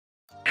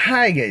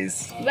Hi guys.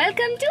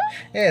 Welcome to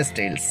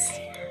Tales.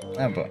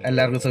 അപ്പോൾ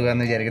എല്ലാവർക്കും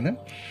സുഖമാണെന്ന് വിചാരിക്കുന്നു.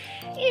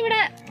 ഇവിടെ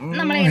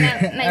നമ്മളിങ്ങനെ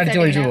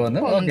അടിച്ചുപൊളിച്ചു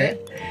പോകുന്നു.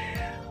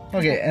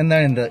 ഓക്കെ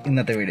എന്താണ്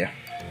ഇന്നത്തെ വീഡിയോ?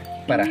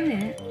 പറ.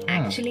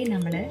 ആക്ച്വലി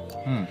നമ്മള്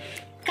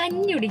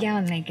കഞ്ഞി കുടിക്കാൻ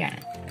വന്നേക്കാണ്.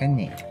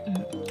 കഞ്ഞി.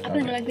 അപ്പൊ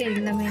നിങ്ങളൊക്കെ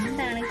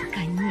എന്താണ്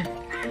കഞ്ഞി?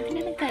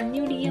 കഞ്ഞി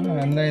കുടിക്കാൻ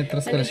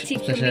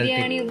ചിക്കൻ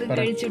ബിരിയാണി ഒക്കെ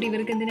കഴിച്ചിട്ട്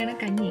ഇവർക്ക് എന്തിനാണ്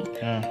കഞ്ഞി?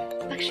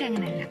 പക്ഷെ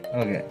അങ്ങനെയല്ല.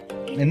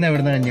 ഇന്ന്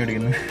എവിടുന്ന് കഞ്ഞി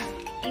കുടിക്കുന്നത്?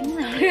 ഇന്ന്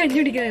നമ്മൾ കഞ്ഞി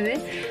കുടിക്കുന്നത്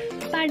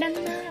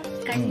പടന്ന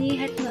കഞ്ചി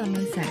ഹട്ട് എന്ന് പറഞ്ഞ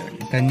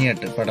സ്ഥലമുണ്ട്. കഞ്ഞി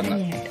ഹട്ട് പടന്ന.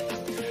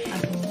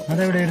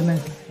 അതെവിടെയായിരുന്നു?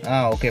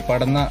 ഓക്കെ,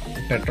 പടന്ന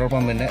പെട്രോൾ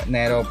പമ്പിന്റെ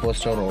നേരെ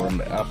ഓപ്പോസിറ്റ്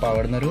റോഡുണ്ട്. അപ്പോൾ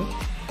അവിടുന്ന് ഒരു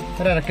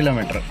 1.5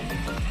 കിലോമീറ്റർ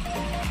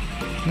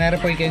നേരെ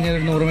പോയി കഴിഞ്ഞാൽ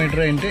ഒരു 100 മീറ്റർ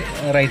കഴിഞ്ഞിട്ട്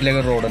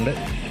റൈറ്റിലേക്ക് റോഡുണ്ട്.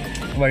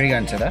 വഴി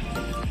കാണിച്ചതാ.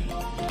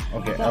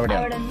 ഓക്കെ, അവിടെ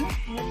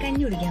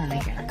കഞ്ഞി കുടിക്കാൻ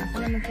വന്നേക്കാം. അപ്പൊ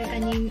നമുക്ക്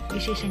കഞ്ഞി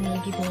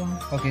വിശേഷങ്ങളിലേക്ക് പോവാം.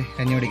 ഓക്കെ,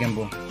 കഞ്ഞി കുടിക്കാൻ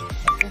പോവാം.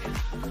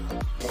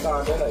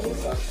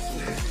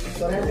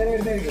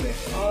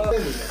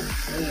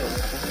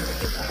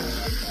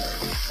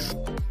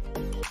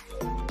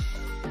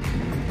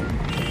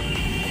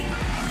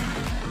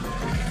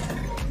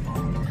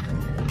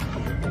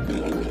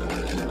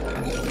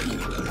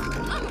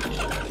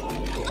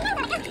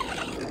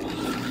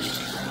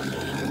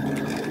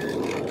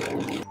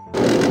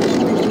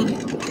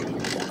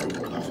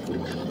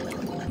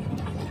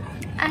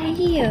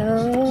 അയ്യോ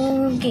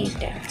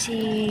ഗീതച്ചി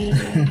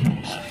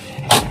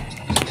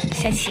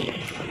ശശി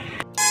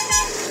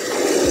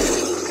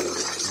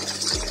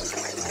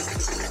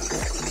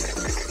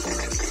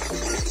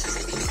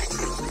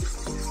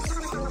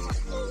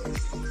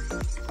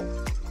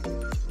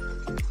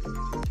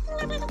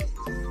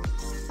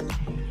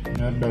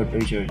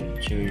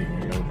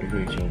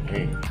ചോദിച്ചോട്ടെ.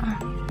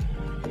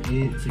 ഈ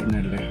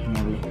സിഗ്നലിലെ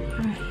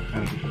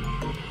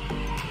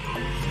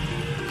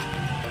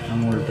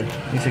മുകളിലത്തെ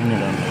ഈ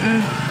സിഗ്നലാണ്.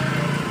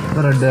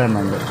 ഇപ്പോൾ റെഡ്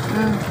കാണുന്നുണ്ട്.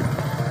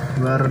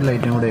 വേറൊരു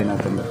ലൈറ്റും കൂടെ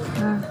അതിനകത്തുണ്ട്.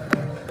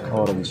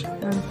 Orange,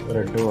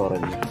 red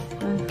orange.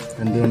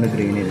 എന്തുകൊണ്ട്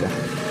ഗ്രീൻ ഇല്ല?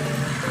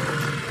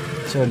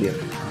 ചോദ്യം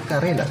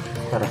അറിയില്ല.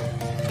 പറ.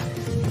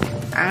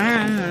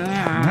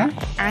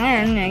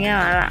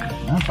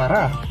 പറ,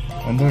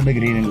 എന്തുകൊണ്ട്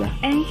ഗ്രീൻ ഇല്ല?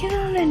 എനിക്ക്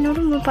തോന്നുന്നു എന്നോട്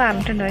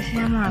പറഞ്ഞിട്ടുണ്ട്, പക്ഷെ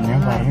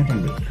ഞാൻ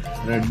പറഞ്ഞിട്ടുണ്ട്.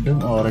 റെഡും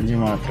ഓറഞ്ചും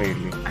മാത്രമേ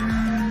ഇല്ലൂ.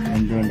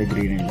 എന്തുകൊണ്ട്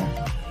ഗ്രീൻ ഇല്ല?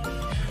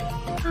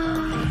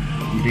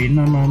 ഗ്രീൻ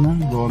എന്ന് പറഞ്ഞാൽ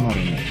ഗോ എന്ന്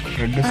പറയുന്നത്,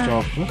 റെഡ്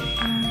സ്റ്റോപ്പ്,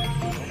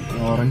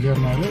 ഓറഞ്ച്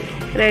പറഞ്ഞാൽ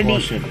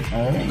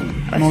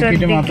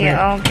നോക്കിയിട്ട് മാത്രമേ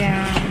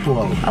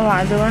പോകാവൂ.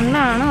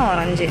 അതുകൊണ്ടാണ്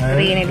ഓറഞ്ച്.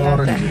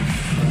 ഓറഞ്ച്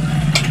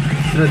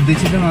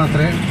ശ്രദ്ധിച്ചിട്ട്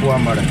മാത്രമേ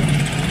പോകാൻ പാടുള്ളൂ.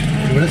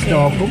 ഇവിടെ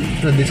സ്റ്റോപ്പും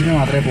ശ്രദ്ധിച്ചിട്ട്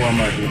മാത്രമേ പോകാൻ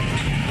പാടുള്ളൂ.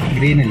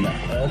 ഗ്രീൻ ഇല്ല.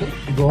 അതായത്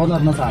ഗോ എന്ന്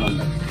പറഞ്ഞ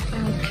സാധനം.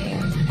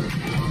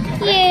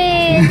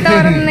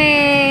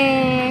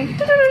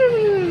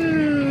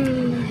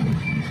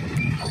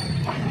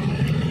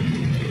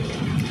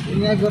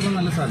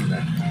 നല്ല സാധ്യത.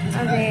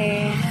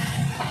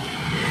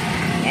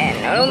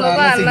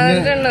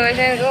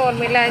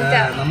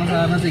 നമ്മൾ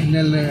സാധാരണ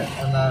സിഗ്നലിന്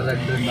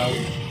റെഡ്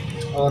ഉണ്ടാവും,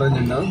 ഓറഞ്ച്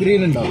ഉണ്ടാവും,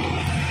 ഗ്രീൻ ഉണ്ടാവും.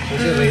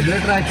 പക്ഷെ റെയിൽവേ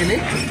ട്രാക്കിൽ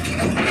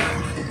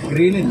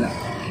ഗ്രീൻ ഇല്ല.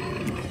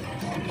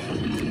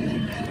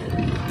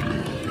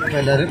 അപ്പോൾ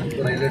എല്ലാവരും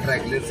റെയിൽവേ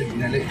ട്രാക്കിൽ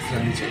സിഗ്നൽ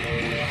ശ്രമിച്ചു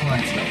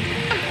മനസ്സിലാവും.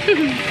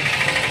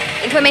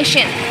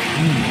 ഇൻഫർമേഷൻ.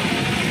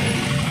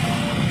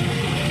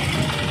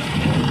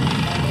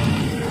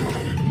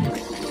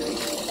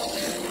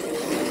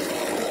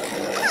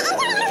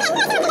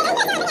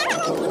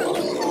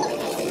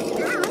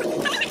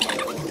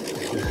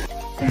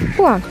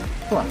 പോവാം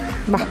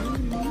ബാ.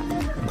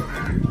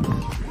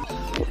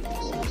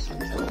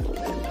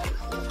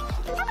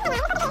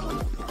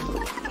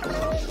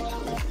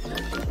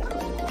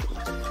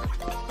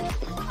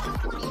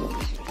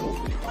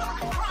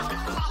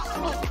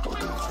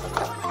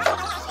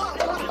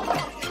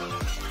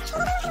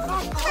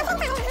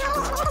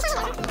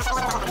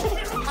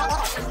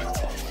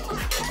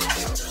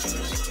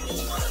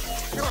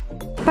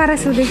 പറ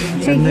സുധി.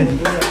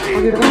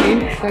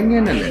 കഞ്ഞി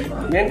തന്നെയല്ലേ?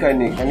 ഞാൻ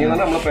കഞ്ഞി എന്ന് പറഞ്ഞാൽ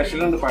നമ്മളെ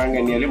സ്പെഷ്യലുണ്ട്. പഴം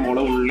കഞ്ഞിയാൽ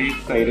മുളക്, ഉള്ളി,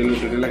 തൈരിൽ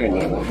ഇട്ടിട്ടുള്ള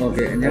കഞ്ഞിയാണ്.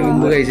 ഓക്കെ, ഞാൻ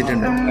മുമ്പ്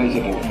കഴിച്ചിട്ടുണ്ട്.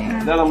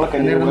 ഇതാണ് നമ്മളെ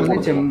കഞ്ഞി.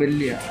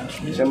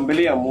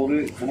 ചെമ്പല്ലി അമ്മൂര്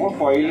നമ്മൾ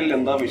ഫയലിൽ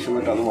എന്താ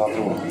വിഷമിട്ട് അത്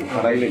മാത്രമേ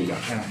കടയിലില്ല.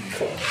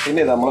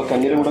 പിന്നെ നമ്മളെ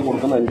കഞ്ഞിയുടെ കൂടെ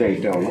കൊടുക്കുന്ന 5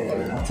 ഐറ്റമാണ്.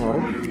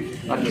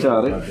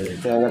 അച്ചാറ്,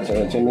 തേങ്ങ,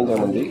 ചെമ്മീൻ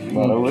ചമ്മന്തി,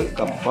 വറവ്,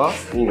 കപ്പ,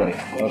 മീൻ കറി.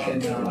 ഓക്കെ,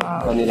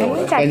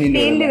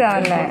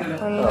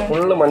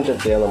 ഫുള്ള്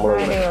മൺചട്ടിയാണ് നമ്മൾ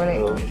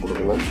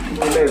കൊടുക്കുന്നത്.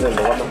 പിന്നെ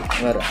ഇതുണ്ട്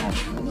വേറെ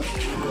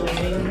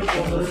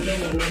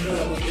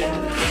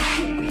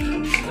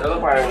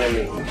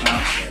പഴങ്കഞ്ഞി.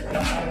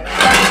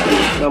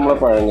 നമ്മളെ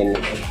പഴങ്കഞ്ഞി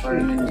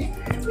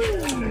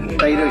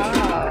തൈര്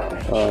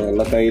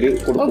നല്ല തൈര്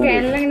കൊടുക്കും.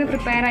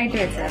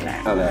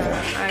 അതെ അതെ,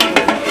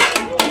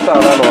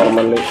 സാധാ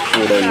നോർമല്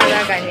കൂടെ.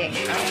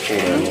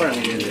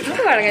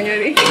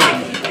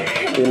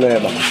 പിന്നെ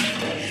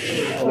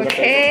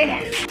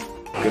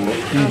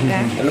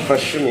നല്ല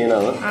ഫ്രഷ്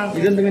മീനാണ്.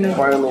 ഇതെന്തെങ്കിലും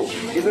പഴമീൻ.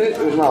 ഇത്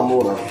വരുന്ന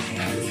അമൂറാണ്.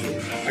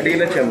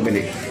 അടിയിലെ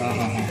ചെമ്പലി.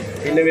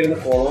 പിന്നെ വരുന്ന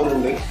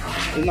കുളമുണ്ട്,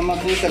 ഇത്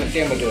നമുക്ക് സെലക്ട്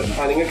ചെയ്യാൻ പറ്റുമായിരുന്നു.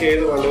 നിങ്ങൾക്ക്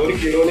ഏത് വേണ്ട? 1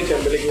 കിലോന്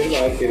ചെമ്പല്ലിക്ക്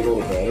 1200 രൂപ,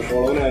 അത്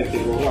കുളവിന്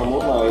 1200,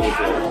 അമ്മൂറിന് 1000 രൂപ.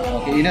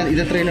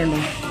 ഇത് എത്ര കിലോ ഉണ്ട്?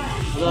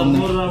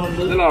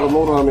 ഇതിൽ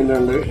 600 ഗ്രാമിൻ്റെ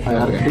ഉണ്ട്,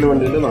 1/2 കിലോ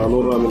വണ്ടിയുണ്ട്,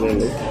 400 ഗ്രാമിൻ്റെ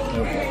ഉണ്ട്.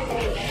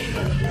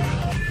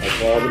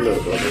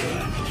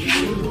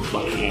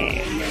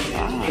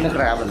 പിന്നെ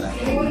ക്രാബല്ല,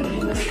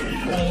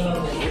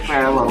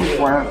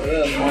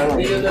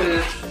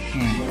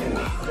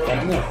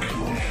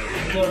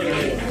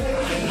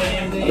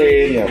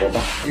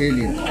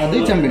 അത്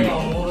ചെമ്പല്ലി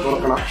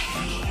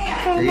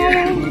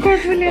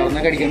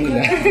കടിക്കുന്നില്ല.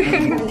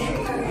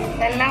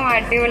 എല്ലാം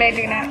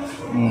അടിപൊളിയായിട്ട് ഇങ്ങനെ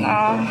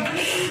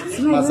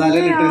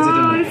മസാലയിലിട്ട്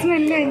വെച്ചിട്ടുണ്ട്.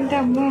 സ്മെല്ല് എൻ്റെ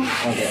അമ്മ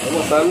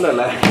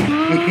മസാലല്ലേ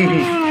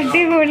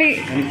അടിപൊളി.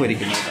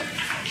 പൊരിക്കുന്നു.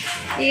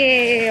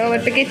 Over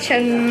to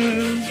kitchen.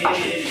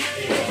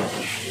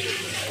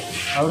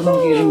 അവിടെ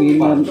നമുക്ക് ഏത് മീൻ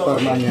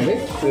പറഞ്ഞു കഴിഞ്ഞാൽ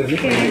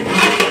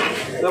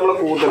നമ്മളെ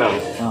കൂടുതലാണ്.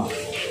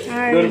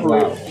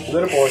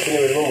 ഇതൊരു പോർഷന്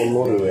വരുമ്പോൾ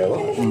 300 രൂപയാണ്.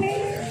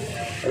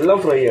 എല്ലാം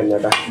ഫ്രൈ ആണ്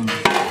കേട്ടാ.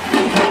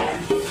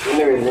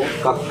 പിന്നെ വരുന്നത്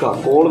കക്ക,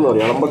 കോളെന്ന്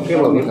പറയും,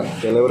 ഇളമ്പക്കെന്ന് പറയും.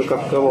 ചിലവർ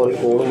കക്ക പറയും,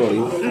 കോളെന്ന്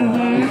പറയും.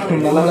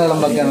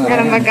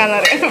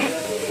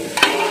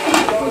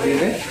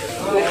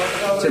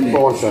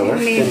 പ്രോൺസാണ്,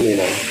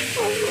 ചെമ്മീനാണ്.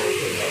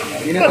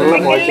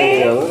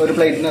 ഒരു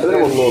പ്ലേറ്റിന്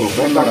 300 രൂപ.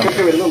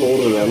 കക്കൊക്കെ വരുന്നത്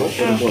 100 രൂപയാണ്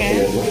ഒരു പോർഷൻ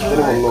വരുന്നത്.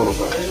 ഇതിന് 300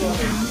 രൂപ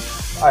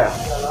ആയാ.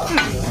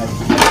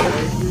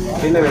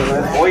 പിന്നെ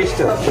വരുന്നത്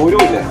ഓയിസ്റ്റർ,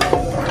 ഒരുമില്ല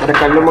മറ്റേ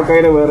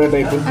കല്ലുമ്മക്കായുടെ വേറെ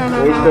ടൈപ്പ്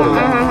ഓയിസ്റ്റർ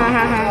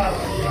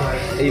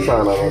ഈ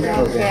സാധനമാണ്.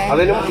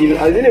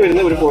 അതിന്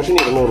വരുന്ന ഒരു പോർഷൻ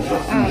 200 രൂപ.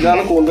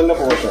 ഇതാണ് കൂന്തലിന്റെ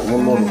പോർഷൻ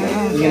 300 രൂപ.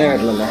 ഇങ്ങനെ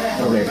വരില്ലല്ലോ.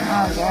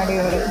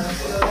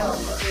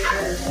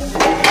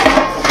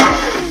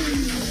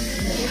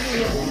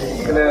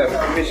 പിന്നെ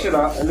ഫിഷ്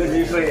ഇടാം, എൻ്റെ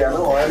ഡീപ് ഫ്രൈ ആണ്.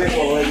 വളരെ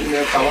കുറവായിട്ട്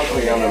തവ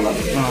ഫ്രൈ ആണുള്ള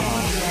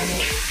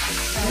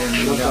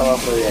തവ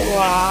ഫ്രൈ ആണ്.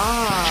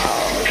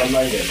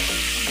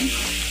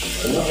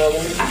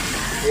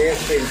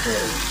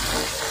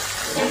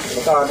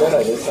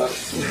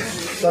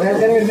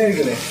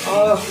 വരുന്നതായിരിക്കില്ലേ?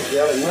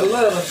 നല്ല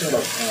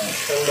രസമുണ്ടാവും.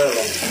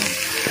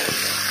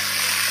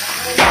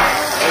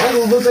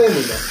 ഗൂഗിൾ പേ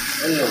ഒന്നുമില്ല.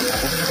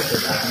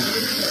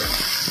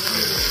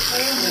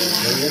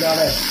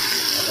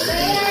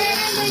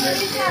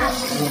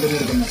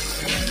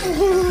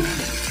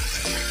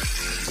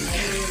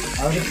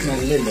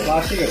 സ്മെല്ലില്ല.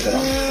 Plastic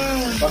എടുത്തരാം,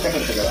 bucket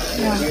എടുത്തരാം.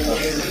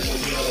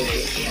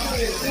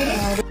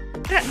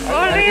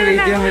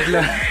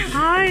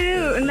 ആ ഒരു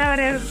എന്താ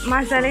പറയാ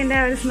മസാലേന്റെ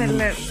ആ ഒരു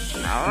സ്മെല്ല്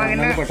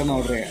പെട്ടെന്ന്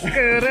ഓർഡർ ചെയ്യാം.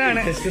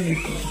 കേറുകയാണ്.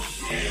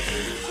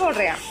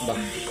 ഓർഡർ ചെയ്യാം.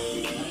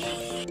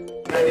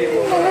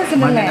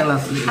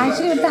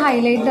 ആക്ച്വലി ഇവിടുത്തെ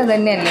ഹൈലൈറ്റ് അത്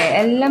തന്നെയല്ലേ,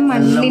 എല്ലാം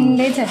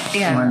മണ്ണിന്റെ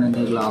ചട്ടിയാണ്.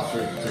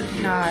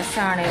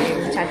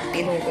 ഗ്ലാസ്സാണേലും ചട്ടി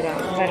നോക്കുക,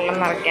 വെള്ളം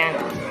നിറയ്ക്കാൻ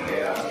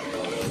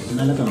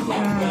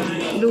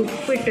ഇത്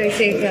ഉപ്പിട്ട്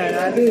വെച്ചേക്കാണ്.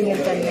 അതും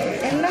ഇങ്ങനെ തന്നെ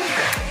എല്ലാം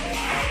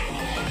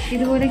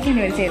ഇതുപോലെയൊക്കെയാണ്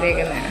ഇവർ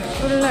ചെയ്തേക്കുന്നത്.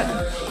 ഫുള്ള്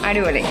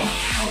അടിപൊളി.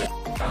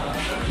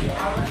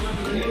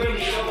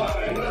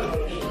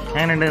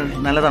 അങ്ങനെയുണ്ട്.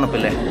 നല്ല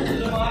തണുപ്പല്ലേ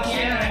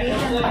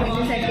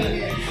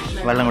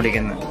വെള്ളം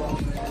കുടിക്കുന്നത്.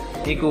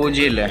 ഈ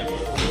കൂജിയില്ലേ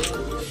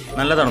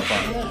നല്ല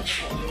തണുപ്പാണ്.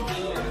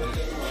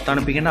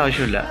 തണുപ്പിക്കേണ്ട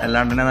ആവശ്യമില്ല,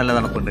 അല്ലാണ്ട് തന്നെ നല്ല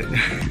തണുപ്പുണ്ട്.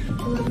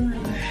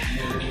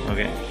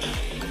 Okay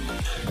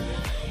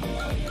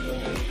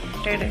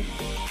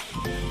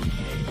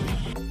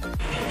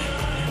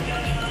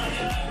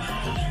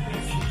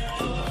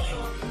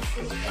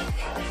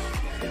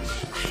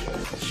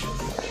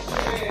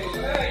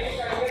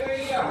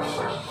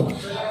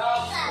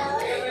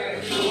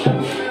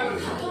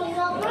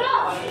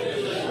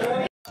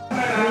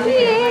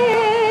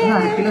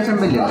kilo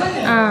ചെമ്പല്ലേ?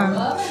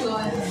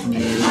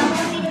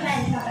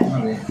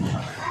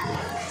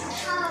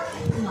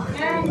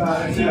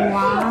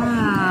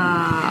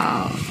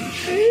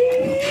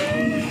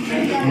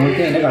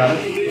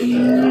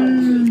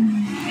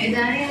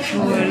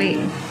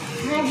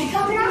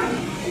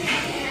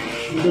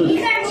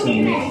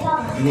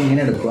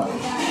 ഇങ്ങനെ എടുക്കുക,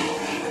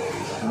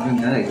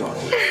 ഇങ്ങനെ കഴിക്കുക.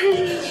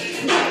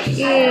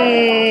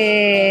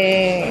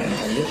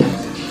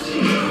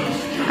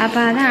 അപ്പൊ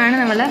അതാണ്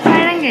നമ്മളെ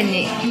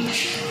പഴങ്കഞ്ഞി.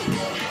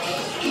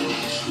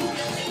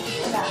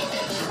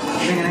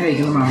 ഇങ്ങനെ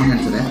കഴിക്കുന്ന മാമൻ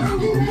കഴിച്ചതേ.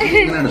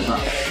 ഇങ്ങനെ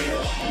എടുക്കാം.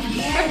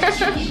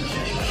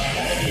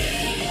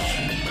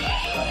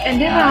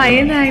 എന്റെ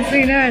വായന്ന്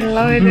ആക്സിന്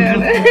വെള്ളം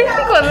വരുവാണ്.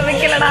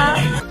 കൊതിക്കലടാ.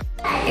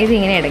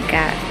 ഇതിങ്ങനെ എടുക്ക,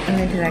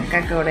 എന്നിട്ട് ഇതൊക്കെ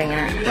കൂടെ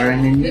ഇങ്ങനെ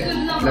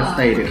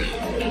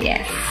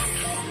യെസ്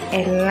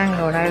എല്ലാം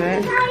കൂടെ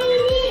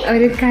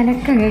ഒരു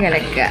കലക്കങ്ങ്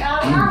കലക്കുക.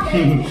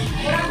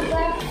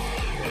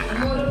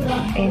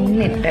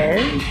 എന്നിട്ട്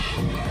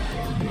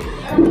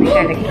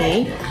കലക്കി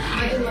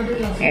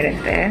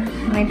എടുത്ത്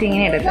എന്നിട്ട്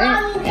ഇങ്ങനെ എടുത്ത്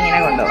ഇങ്ങനെ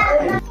കൊണ്ടുപോകാം.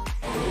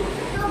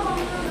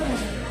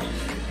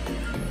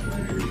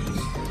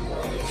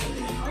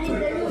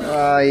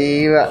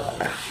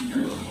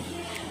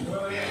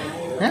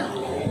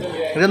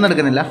 ഇതൊന്നും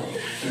എടുക്കുന്നില്ല.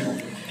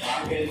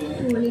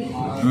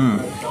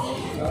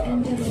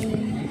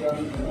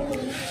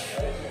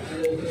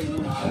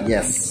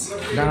 യെസ്,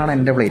 ഇതാണ്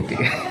എൻ്റെ പ്ലേറ്റ്.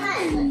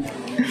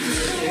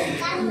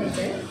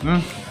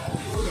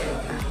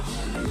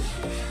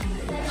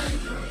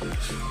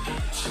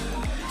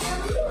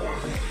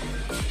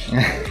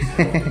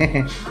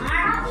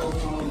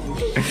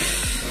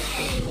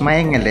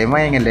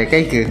 മയങ്ങല്ലേ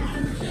കൈക്ക്.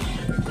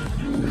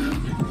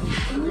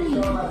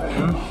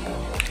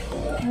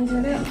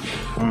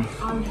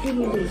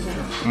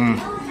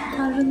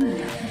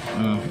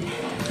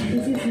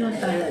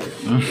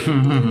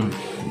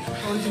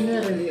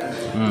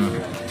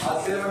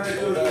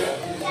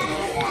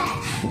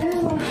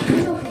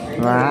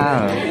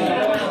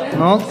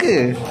 നോക്ക്.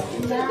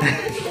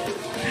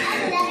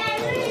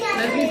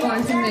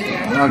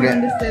 ഓക്കെ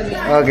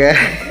ഓക്കെ,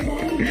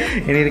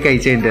 ഇനി ഇത്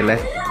കഴിച്ചു കഴിഞ്ഞിട്ടല്ലേ.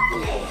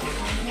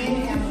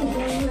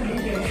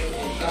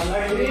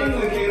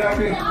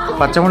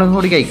 പച്ചമുളകും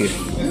കൂടി കഴിക്ക്.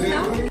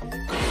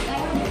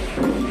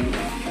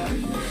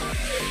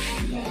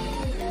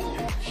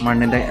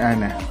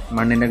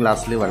 മണ്ണിൻ്റെ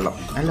ഗ്ലാസ്സിൽ വെള്ളം.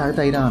 അല്ല, അത്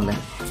തൈരാണല്ലേ,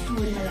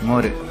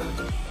 മോര്.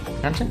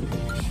 കാണിച്ച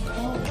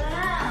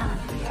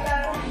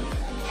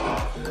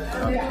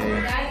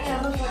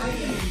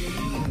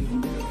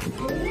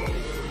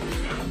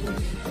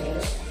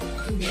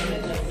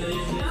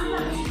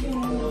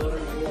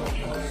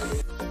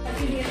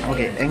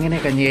ഓക്കെ. എങ്ങനെ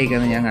കഞ്ഞി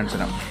കഴിക്കാമെന്ന് ഞാൻ കാണിച്ചു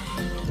തരാം.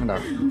 ഉണ്ടോ,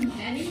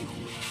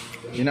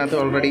 ഇതിനകത്ത്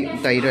ഓൾറെഡി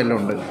തൈരെല്ലാം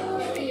ഉണ്ട്.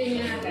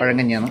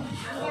 പഴങ്കഞ്ഞിയാണ്.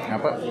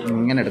 അപ്പോൾ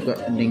ഇങ്ങനെ എടുക്കുക,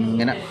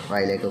 ഇതിങ്ങനെ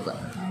വായിലേക്ക് വെക്കുക.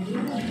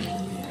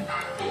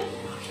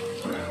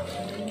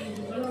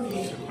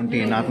 എന്നിട്ട്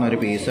ഇതിനകത്തുനിന്ന് ഒരു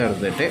പീസ്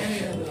എടുത്തിട്ട്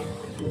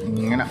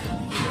ഇങ്ങനെ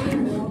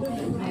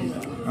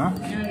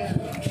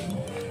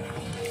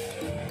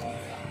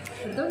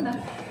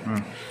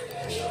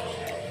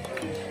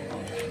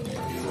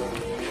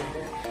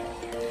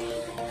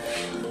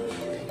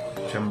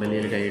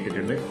ചെമ്പലിയിൽ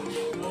കൈയിട്ടിട്ടുണ്ട്.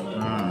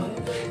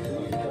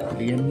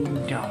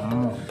 എൻ്റെ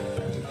അമ്മ,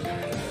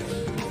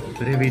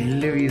 ഒരു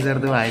വലിയ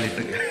പീസെടുത്ത്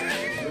വായിലിട്ട്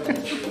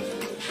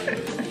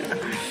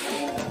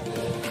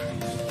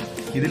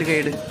ഇതിൽ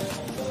കൈയിട്.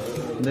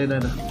 എന്താ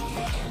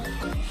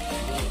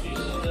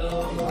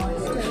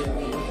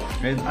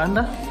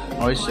എന്താ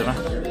ഓയിസ്റ്ററാ?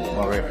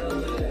 ഓക്കെ,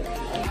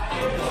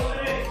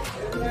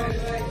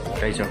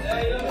 കഴിച്ചോ.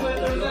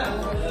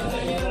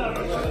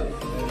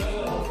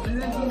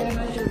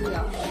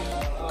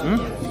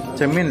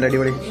 ചെമ്മീനുണ്ട്,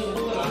 അടിപൊളി.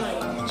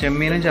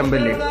 ചെമ്മീനും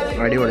ചെമ്പല്ലേ,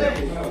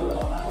 അടിപൊളിയാണ്.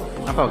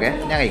 അപ്പോൾ ഓക്കെ,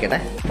 ഞാൻ കഴിക്കട്ടെ.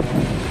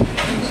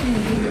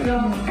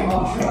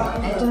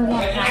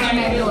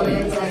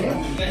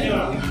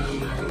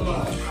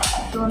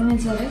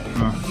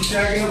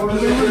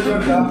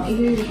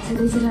 ഇത്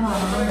ചെറിയ ചെറിയ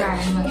വളങ്ങളും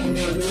കാര്യങ്ങളൊക്കെ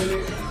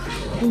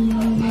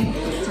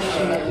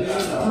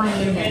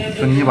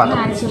കുഞ്ഞു പാത്രം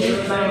ആക്ച്വലി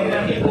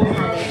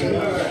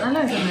നല്ല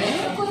രസമുണ്ട്.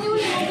 കുഞ്ഞു കുഞ്ഞു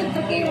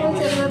ഇത്രയ്ക്ക്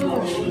ചെറുത്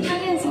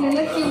നല്ല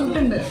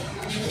ക്യൂട്ടുണ്ട്.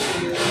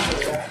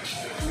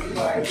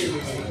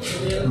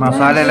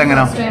 മസാല എല്ലാം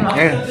എങ്ങനെ?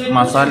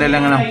 മസാല എല്ലാം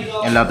എങ്ങനെ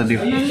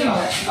എല്ലാത്തിൻ്റെയും?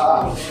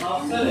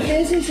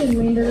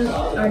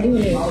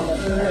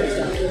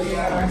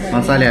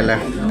 മസാലയല്ലേ?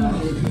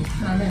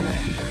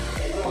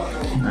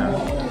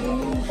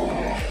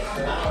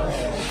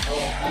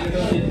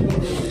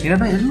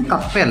 ഇതെന്താ, ഇതൊന്നും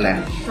കപ്പയല്ലേ?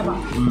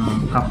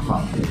 കപ്പ.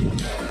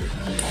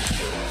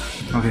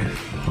 ഓക്കെ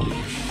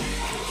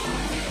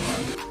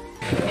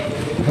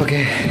ഓക്കെ,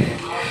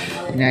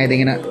 ഞാൻ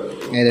ഇതിങ്ങനെ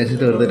ഏകദേശം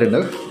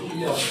തീർത്തിട്ടുണ്ട്.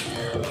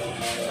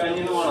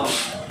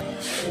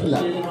 ഇല്ല,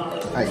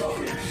 ആയി.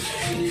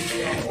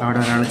 അവിടെ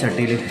ഒരാൾ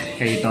ചട്ടിയിൽ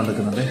കൈയിട്ടോണ്ട്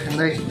നിൽക്കുന്നുണ്ട്.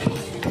 എന്തായി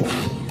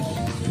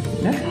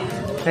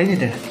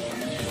കഴിഞ്ഞിട്ട്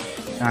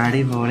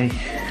അടിപൊളി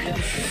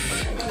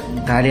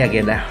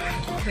കാലിയാക്കിയല്ലേ?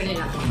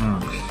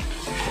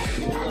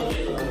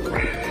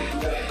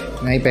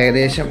 ഞാൻ ഇപ്പം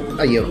ഏകദേശം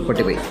അയ്യോ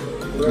പൊട്ടിപ്പോയി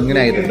ഇങ്ങനെ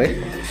ആയിട്ടുണ്ട്.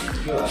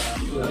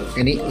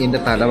 ഇനി ഇതിൻ്റെ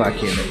തല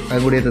ബാക്കിയുണ്ട്,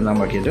 അതും കൂടി തിന്നാൻ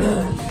ബാക്കിയിട്ട്.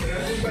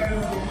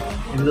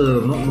 ഇത്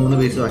തീർന്നു, 3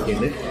 പീസ്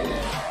ബാക്കിയുണ്ട്.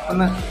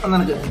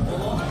 എനിക്ക്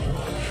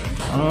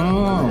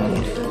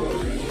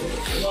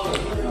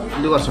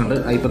ഇത് കുറച്ചുണ്ട്,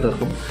 ഇപ്പം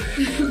തീർക്കും.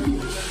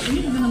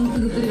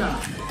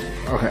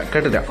 ഓക്കെ,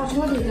 കേട്ടില്ല.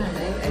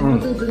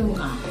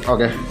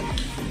 ഓക്കെ,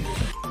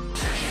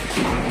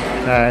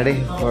 ഡാഡി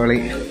പൊളി.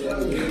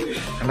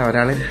 അല്ല,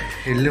 ഒരാൾ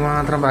എല്ല്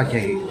മാത്രം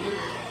ബാക്കിയാക്കി.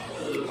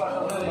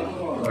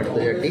 അടുത്ത്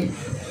ചട്ടി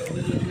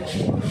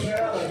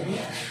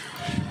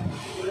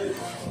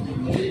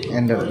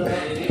എൻ്റെ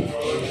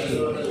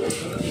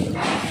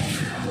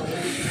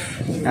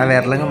ആ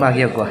വിരലങ്ങും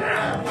ബാക്കി വെക്കുക.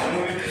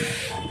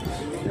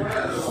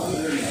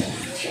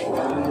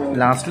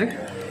 ലാസ്റ്റിൽ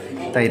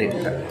തൈര്,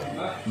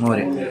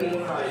 മോര്.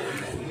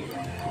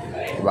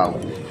 വാവ്.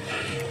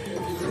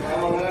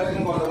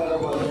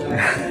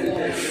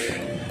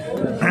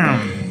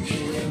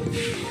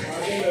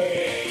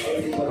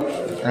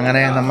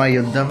 അങ്ങനെ നമ്മൾ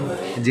യുദ്ധം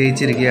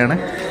ജയിച്ചിരിക്കുകയാണ്.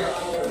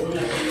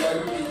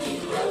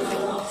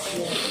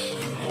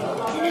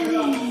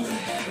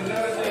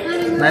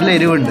 നല്ല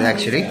എരിവുണ്ട്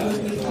ആക്ച്വലി.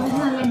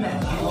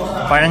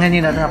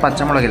 പഴങ്കഞ്ഞിനകത്ത് ആ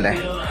പച്ചമുളകില്ലേ,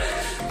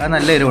 അത്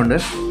നല്ല എരിവുണ്ട്.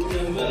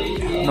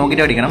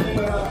 നോക്കിയിട്ട് അടിക്കണം.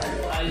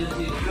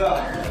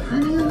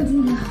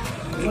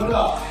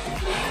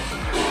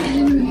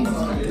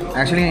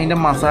 ആക്ച്വലി അതിൻ്റെ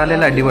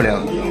മസാലയെല്ലാം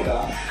അടിപൊളിയാവും.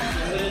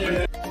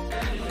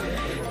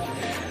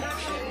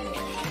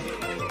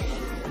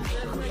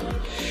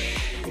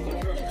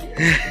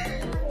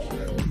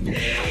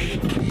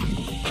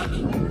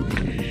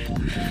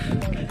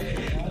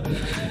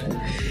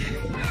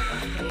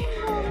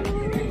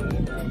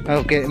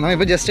 ഓക്കെ,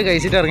 നമ്മളിപ്പോൾ ജസ്റ്റ്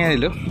കഴിച്ചിട്ട്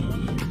ഇറങ്ങിയതല്ലോ.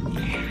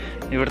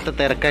 ഇവിടുത്തെ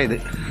തിരക്കായത്.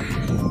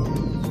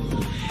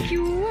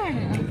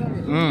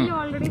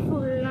 ഓൾറെഡി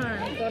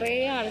ഫുള്ളാണ്, കുറേ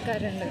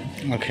ആൾക്കാരുണ്ട്.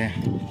 ഓക്കെ,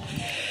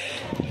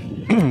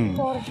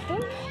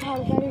 പുറത്തും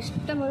ആൾക്കാർ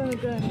ഇഷ്ടം പോലെ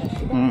നിൽക്കുന്നുണ്ട്.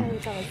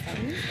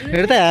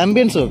 ഇവിടുത്തെ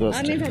ആംബിയൻസ് ഒക്കെ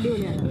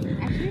അടിപൊളിയാണ്.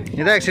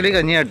 ഇത് ആക്ച്വലി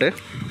കഞ്ഞിയാട്ട്.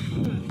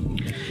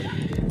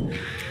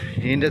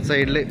 ഇതിൻ്റെ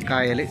സൈഡിൽ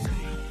കായൽ,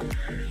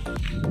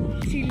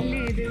 ചില്ല്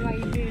ചെയ്ത്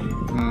വൈബ് ചെയ്ത്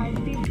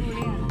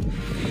അടിപൊളിയാണ്.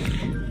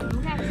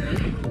 നമുക്ക്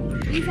ആക്ച്വലി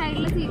ഈ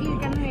സൈഡിലെ സീറ്റിൽ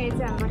ഇരിക്കാന്ന്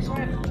വിചാരിച്ചാണ്,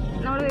 പക്ഷെ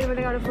നമ്മൾ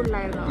വരുമ്പോഴേക്കും അവിടെ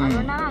ഫുള്ളായിരുന്നു.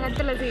 അതുകൊണ്ടാണ്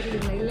അകത്തുള്ള സീറ്റിൽ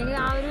ഇരുന്നത്. ഇല്ലെങ്കിൽ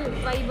ആ ഒരു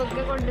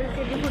വൈബൊക്കെ കൊണ്ട്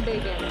ശരിക്കും ഫുഡ്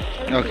കഴിക്കാൻ.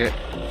 ഓക്കെ,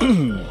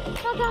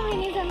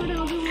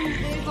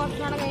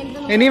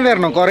 ഇനിയും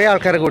വരണം, കുറേ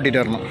ആൾക്കാരെ കൂട്ടിയിട്ട്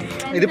വരണം.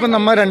 ഇതിപ്പോൾ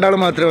നമ്മൾ രണ്ടാൾ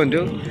മാത്രമേ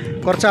പറ്റൂ,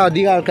 കുറച്ച്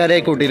അധികം ആൾക്കാരെ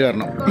കൂട്ടിയിട്ട്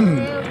വരണം.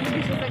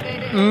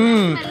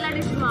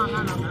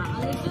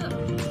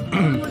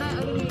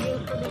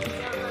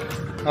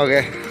 ഓക്കെ,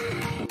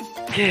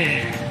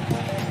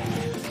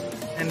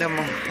 എൻ്റെ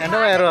അമ്മ, എൻ്റെ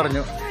വയറ്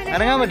പറഞ്ഞു,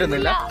 അനങ്ങാൻ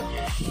പറ്റുന്നില്ല.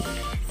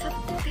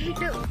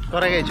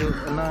 കുറേ കഴിച്ചു.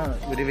 എന്നാൽ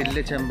ഒരു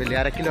വലിയ ചെമ്പല്ലി,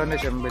 1/2 കിലോൻ്റെ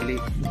ചെമ്പല്ലി,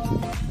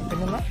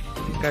 പിന്നെ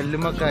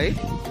കല്ലുമ്മക്കായി,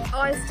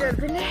 ഓയിസ്റ്റർ,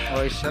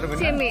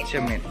 പിന്നെ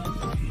ചെമ്മീൻ,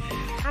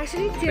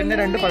 പിന്നെ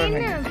 2 പഴം,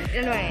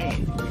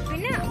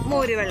 പിന്നെ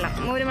മോരുവെള്ളം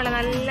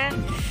നല്ല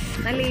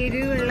നല്ല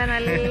എരിവുള്ള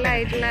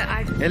നല്ലതായിട്ടുള്ള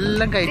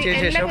എല്ലാം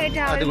കഴിച്ചതിന് ശേഷം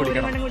അത്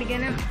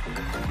കുടിക്കാനും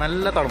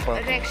നല്ല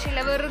തണുപ്പാണ്.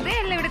 രക്ഷയില്ല, വെറുതെ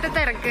അല്ല ഇവിടുത്തെ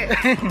തിരക്ക്.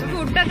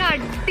 ഫുഡൊക്കെ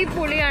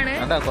അടിപൊളിയാണ്.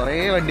 അതാ കുറേ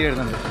വണ്ടി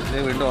വരുന്നുണ്ട്,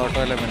 വീണ്ടും ഓട്ടോ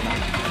എല്ലാം വരുന്ന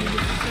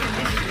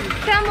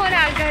ഇഷ്ടം പോലെ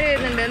ആൾക്കാർ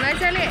വരുന്നുണ്ട്. എന്ന്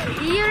വെച്ചാല്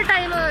ഈ ഒരു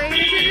ടൈം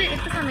ഏകദേശം ഒരു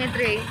എത്ര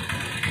സമയത്രയായി,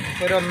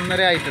 ഒരു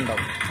 1:30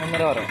 ആയിട്ടുണ്ടാവും.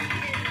 1:30 പറയാം.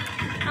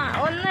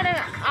 1:30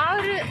 ആ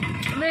ഒരു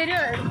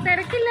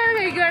തിരക്കില്ലാതെ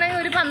കഴിക്കുവാണെങ്കിൽ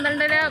ഒരു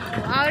 12:30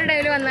 ആ ഒരു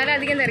ടൈമിൽ വന്നാലും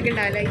അധികം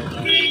തിരക്കുണ്ടാവില്ല.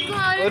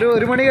 ഒരു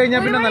 1 മണി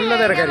കഴിഞ്ഞാൽ പിന്നെ നല്ല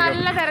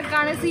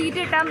തിരക്കാണ്. സീറ്റ്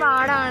കിട്ടാൻ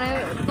പാടാണ്.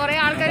 കുറെ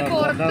ആൾക്കാർ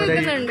പുറത്ത്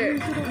നിൽക്കുന്നുണ്ട്,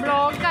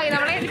 ബ്ലോക്കായി.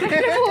 നമ്മളെ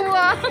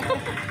പോവാ.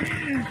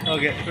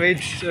 ഓക്കെ,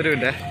 വെയിറ്റ് ഒരു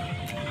മിനിറ്റ്.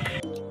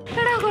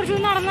 കുറച്ച്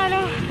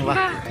നടന്നാലോ?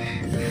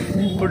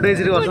 ഫുഡ്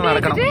കഴിച്ചിട്ട് കുറച്ച്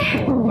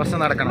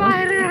നടക്കണം.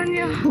 വയറ്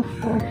നിറഞ്ഞു.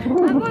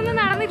 അപ്പൊ ഒന്നും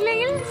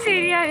നടന്നിട്ടില്ലെങ്കിൽ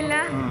ശരിയാവില്ല.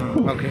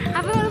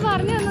 അപ്പൊ നമ്മൾ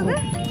പറഞ്ഞു തന്നത്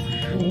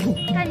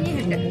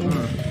കഞ്ഞിഹട്ട്.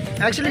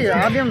 ആക്ച്വലി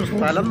ആദ്യം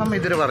സ്ഥലം നമ്മൾ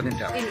ഇതുവരെ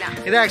പറഞ്ഞിട്ടാണ്.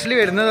 ഇത് ആക്ച്വലി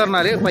വരുന്നത്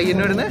പറഞ്ഞാൽ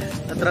പയ്യന്നൂരിന്ന്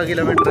എത്ര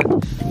കിലോമീറ്റർ?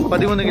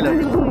 13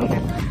 കിലോമീറ്റർ.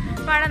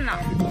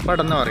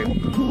 പടന്ന പറയും.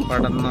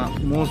 പടന്ന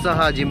മൂസ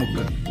ഹാജി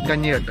മുക്ക്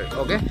കഞ്ഞിഹട്ട്.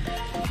 ഓക്കെ,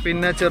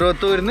 പിന്നെ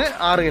ചെറുവത്തൂരിന്ന്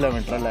 6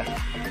 കിലോമീറ്റർ അല്ലേ?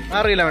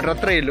 6 കിലോമീറ്റർ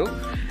അത്രയേ ഉള്ളൂ.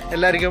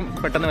 എല്ലാവർക്കും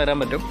പെട്ടെന്ന് വരാൻ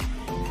പറ്റും.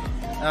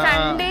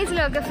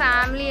 സൺഡേസിലൊക്കെ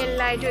ഫാമിലി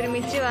എല്ലായിട്ട്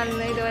ഒരുമിച്ച്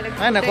വന്ന് ഇതുപോലെ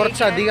അങ്ങനെ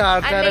കുറച്ചധികം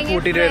ആൾക്കാരെ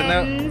കൂട്ടിയിട്ട് വരുന്ന,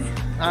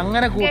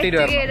 അങ്ങനെ കൂട്ടിയിട്ട്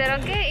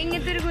വരണം.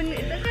 ഇങ്ങനത്തെ ഒരു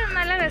ഇതൊക്കെ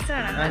നല്ല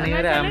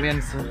രസമാണ്.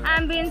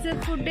 ആംബിയൻസ്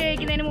ഫുഡ്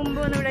കഴിക്കുന്നതിന് മുമ്പ്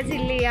ഒന്ന് ഇവിടെ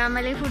ചില്ല് ചെയ്യാം,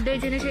 അല്ലെങ്കിൽ ഫുഡ്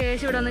കഴിച്ചതിന്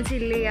ശേഷം ഇവിടെ ഒന്ന്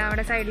ചില്ല് ചെയ്യാം,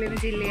 അവിടെ സൈഡിൽ നിന്ന്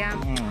ചില്ല് ചെയ്യാം.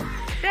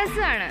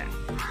 രസമാണ്.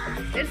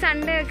 ഒരു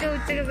സൺഡേ ഒക്കെ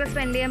ഉച്ചക്കൊക്കെ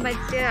സ്പെൻഡ് ചെയ്യാൻ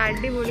പറ്റിയ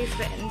അടിപൊളി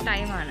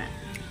ടൈമാണ്.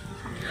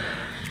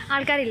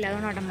 ആൾക്കാരില്ല,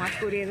 അതുകൊണ്ടാണ്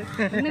മാസ്ക് കൂടിയത്.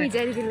 ഒന്നും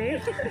വിചാരിക്കില്ലേ?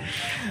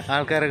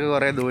 ആൾക്കാരൊക്കെ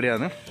കുറേ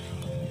ദൂരെയാണ്.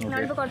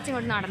 നമ്മളിപ്പോൾ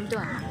കുറച്ചിങ്ങോട്ട് നടന്നിട്ട്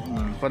വന്നു.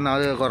 ഇപ്പം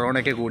അത്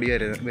കൊറോണയൊക്കെ കൂടി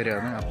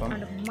വരികയാണ്. അപ്പം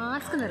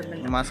മാസ്ക്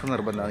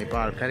നിർബന്ധമാണ്. ഇപ്പോൾ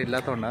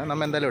ആൾക്കാരില്ലാത്തതുകൊണ്ടാണ്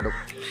നമ്മൾ എന്തായാലും ഇടും.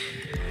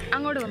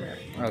 അങ്ങോട്ട് പോകുന്നത്.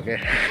 ഓക്കെ,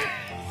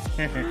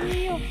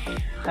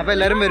 അപ്പോൾ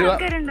എല്ലാവരും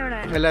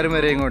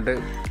വരിക ഇങ്ങോട്ട്.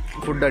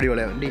 ഫുഡ്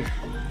അടിപൊളിയാണ്.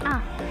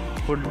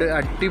 ഫുഡ്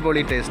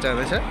അടിപൊളി ടേസ്റ്റാണ്.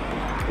 വെച്ചാൽ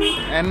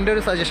എൻ്റെ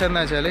ഒരു സജഷൻ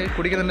എന്ന് വെച്ചാൽ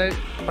കുടിക്കുന്നുണ്ട്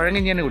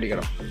പഴങ്കഞ്ഞി തന്നെ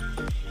കുടിക്കണം.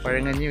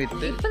 പഴങ്കഞ്ഞി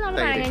വിത്ത്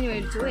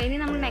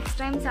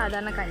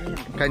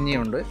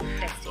കഞ്ഞിയുണ്ട്.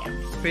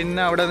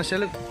 പിന്നെ അവിടെ എന്ന്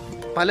വെച്ചാൽ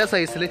പല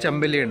സൈസിൽ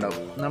ചെമ്പല്ലി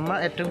ഉണ്ടാവും. നമ്മൾ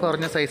ഏറ്റവും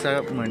കുറഞ്ഞ സൈസാണ്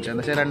മേടിച്ചത്.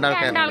 എന്ന് വെച്ചാൽ 2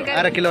 ആൾക്കാർ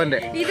 1/2 കിലോൻ്റെ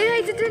 1/2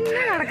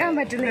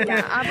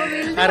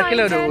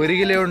 കിലോ ഉണ്ട്. 1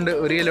 കിലോ ഉണ്ട്.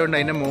 1 കിലോ ഉണ്ട്.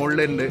 അതിൻ്റെ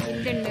മുകളിലുണ്ട്.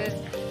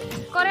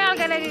 കുറെ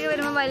ആൾക്കാരൊക്കെ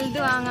വരുമ്പോൾ വലുത്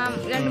വാങ്ങാം.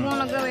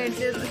 2-3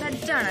 മേടിച്ച്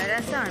സെറ്റാണ്,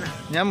 രസമാണ്.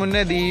 ഞാൻ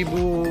മുന്നേ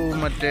ദീപു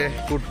മറ്റേ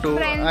കുട്ടു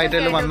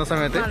ആയിട്ടെല്ലാം വന്ന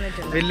സമയത്ത്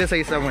വലിയ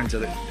സൈസാണ്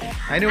മേടിച്ചത്.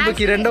 അതിന് മുമ്പ്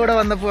കിരണിന്റെ കൂടെ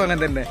വന്നപ്പോ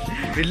അങ്ങനെ തന്നെ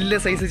വലിയ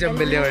സൈസ്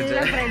ചെമ്പല്ലിയാണ്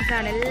മേടിച്ചത്.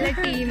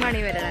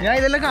 ഞാൻ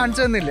ഇതെല്ലാം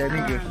കാണിച്ചു തന്നില്ലേ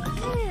എനിക്ക്?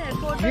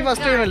 നീ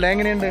ഫസ്റ്റ് ടൈം അല്ലേ?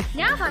 എങ്ങനെയുണ്ട്?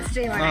 ഞാൻ ഫസ്റ്റ്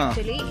ടൈമാണ്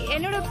ആക്ച്വലി.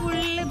 എന്നോട്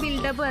ഫുള്ള്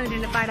ബിൽഡപ്പ്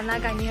വന്നിട്ടുണ്ട്. പടന്ന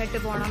കഞ്ഞിഹട്ട്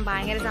പോകണം,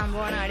 ഭയങ്കര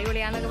സംഭവമാണ്,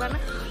 അടിപൊളിയാന്നൊക്കെ പറഞ്ഞ്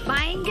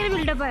ഭയങ്കര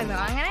ബിൽഡപ്പ് ആയിരുന്നു.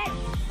 അങ്ങനെ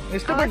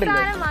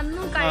അവസാനം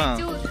വന്നു,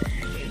 കഴിച്ചു,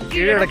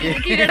 കീഴടക്കി.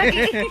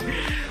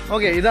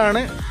 ഓക്കെ,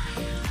 ഇതാണ്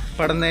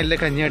പടന്നയിലെ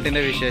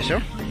കഞ്ഞിഹട്ടിന്റെ വിശേഷം.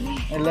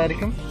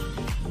 എല്ലാവർക്കും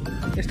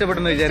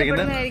ഇഷ്ടപ്പെട്ടെന്ന്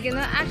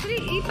വിചാരിക്കുന്നു. ആക്ച്വലി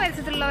ഈ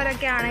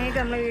പരിസരത്തുള്ളവരൊക്കെ ആണെങ്കിൽ,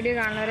 നമ്മളെ വീഡിയോ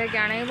കാണുന്നവരൊക്കെ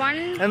ആണെങ്കിൽ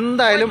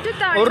എന്തായാലും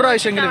ഒരു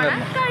പ്രാവശ്യമെങ്കിലും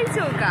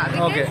കഴിച്ചു നോക്കാം.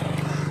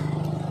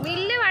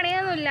 വലിയ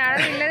പണിയൊന്നുമില്ല,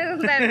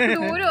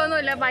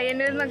 ദൂരമൊന്നുമില്ല,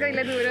 പയ്യന്നൂരിന്നൊക്കെ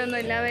വലിയ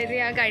ദൂരമൊന്നുമില്ല.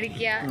 വരിക,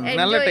 കഴിക്കുക,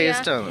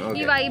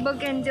 ഈ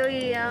വൈബൊക്കെ എൻജോയ്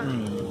ചെയ്യാം.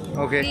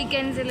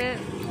 വീക്കെൻഡ്സിൽ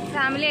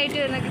ഫാമിലി ആയിട്ട്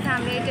വരുന്നൊക്കെ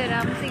ഫാമിലി ആയിട്ട്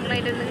വരാം, സിംഗിൾ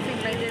ആയിട്ട് വരുന്നൊക്കെ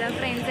സിംഗിൾ ആയിട്ട് വരാം,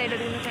 ഫ്രണ്ട്സ് ആയിട്ട്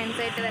വരുന്നത് ഫ്രണ്ട്സ്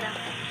ആയിട്ട് വരാം.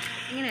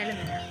 ഇങ്ങനെയാലും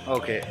വരാം.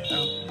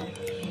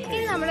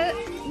 ഇനി നമ്മൾ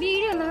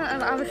വീഡിയോ ഒന്ന്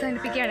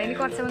അവസാനിപ്പിക്കുകയാണ്. ഇനി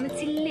കുറച്ചൊന്ന്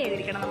ചില്ല്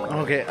ചെയ്തിരിക്കണം നമുക്ക്.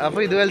 ഓക്കെ,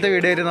 അപ്പോൾ ഇതുപോലത്തെ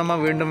വീഡിയോ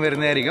നമ്മൾ വീണ്ടും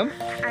വരുന്നതായിരിക്കും.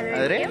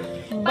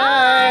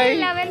 ബൈ.